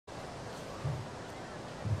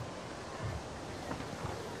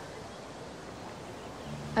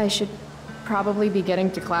I should probably be getting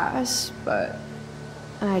to class, but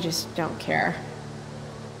I just don't care.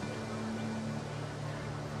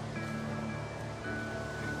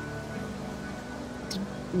 Did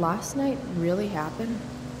last night really happen?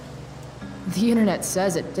 The internet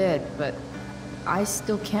says it did, but I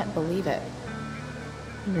still can't believe it.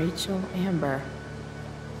 Rachel Amber.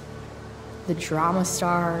 The drama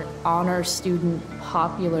star, honor student,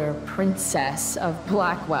 popular princess of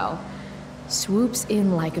Blackwell swoops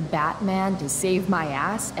in like Batman to save my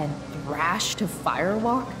ass and thrash to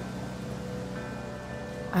Firewalk?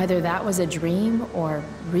 Either that was a dream or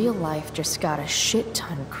real life just got a shit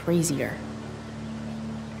ton crazier.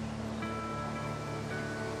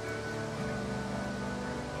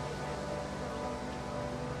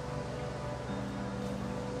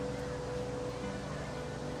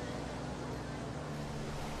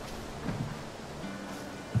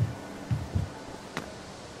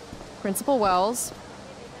 Principal Wells.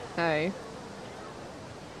 Hey.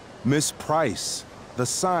 Miss Price, the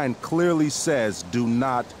sign clearly says do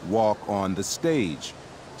not walk on the stage.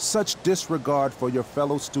 Such disregard for your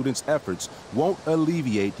fellow students' efforts won't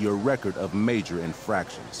alleviate your record of major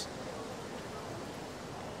infractions.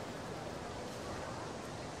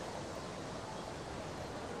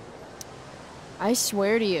 I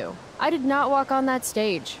swear to you, I did not walk on that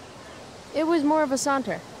stage. It was more of a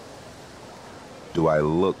saunter. Do I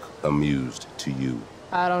look amused to you?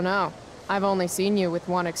 I don't know. I've only seen you with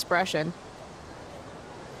one expression.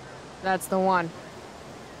 That's the one.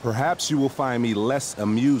 Perhaps you will find me less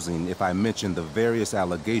amusing if I mention the various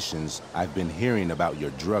allegations I've been hearing about your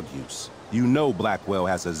drug use. You know Blackwell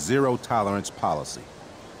has a zero-tolerance policy.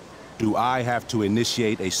 Do I have to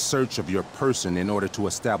initiate a search of your person in order to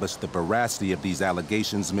establish the veracity of these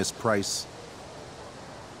allegations, Miss Price?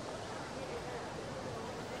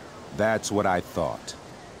 That's what I thought.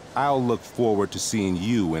 I'll look forward to seeing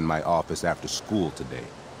you in my office after school today.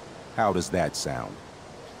 How does that sound?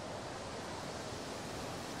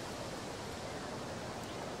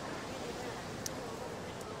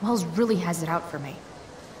 Wells really has it out for me.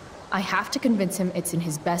 I have to convince him it's in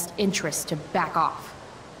his best interest to back off.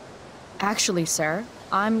 Actually, sir,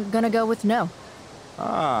 I'm gonna go with no.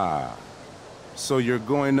 Ah, so you're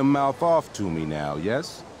going to mouth off to me now,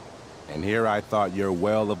 yes? And here I thought your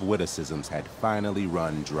well of witticisms had finally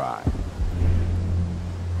run dry.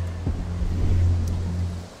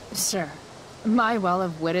 Sir, my well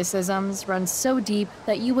of witticisms runs so deep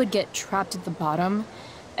that you would get trapped at the bottom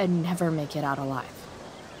and never make it out alive.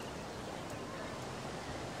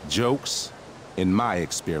 Jokes? In my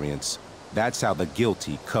experience, that's how the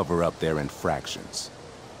guilty cover up their infractions.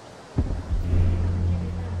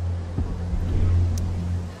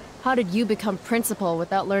 How did you become principal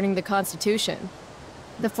without learning the Constitution?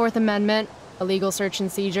 The Fourth Amendment, illegal search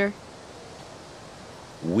and seizure?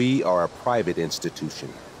 We are a private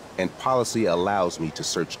institution, and policy allows me to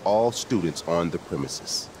search all students on the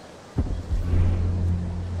premises.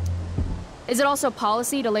 Is it also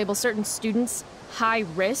policy to label certain students high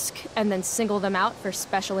risk and then single them out for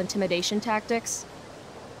special intimidation tactics?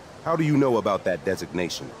 How do you know about that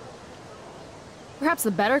designation? Perhaps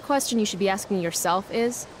the better question you should be asking yourself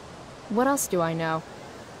is, what else do I know?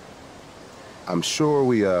 I'm sure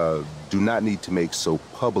we, do not need to make so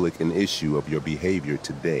public an issue of your behavior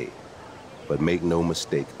today. But make no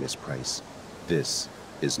mistake, Miss Price, this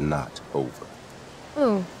is not over.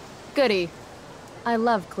 Ooh, goody. I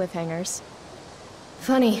love cliffhangers.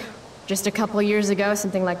 Funny, just a couple years ago,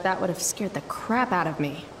 something like that would have scared the crap out of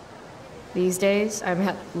me. These days, I'm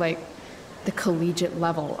at, like, the collegiate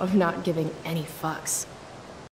level of not giving any fucks.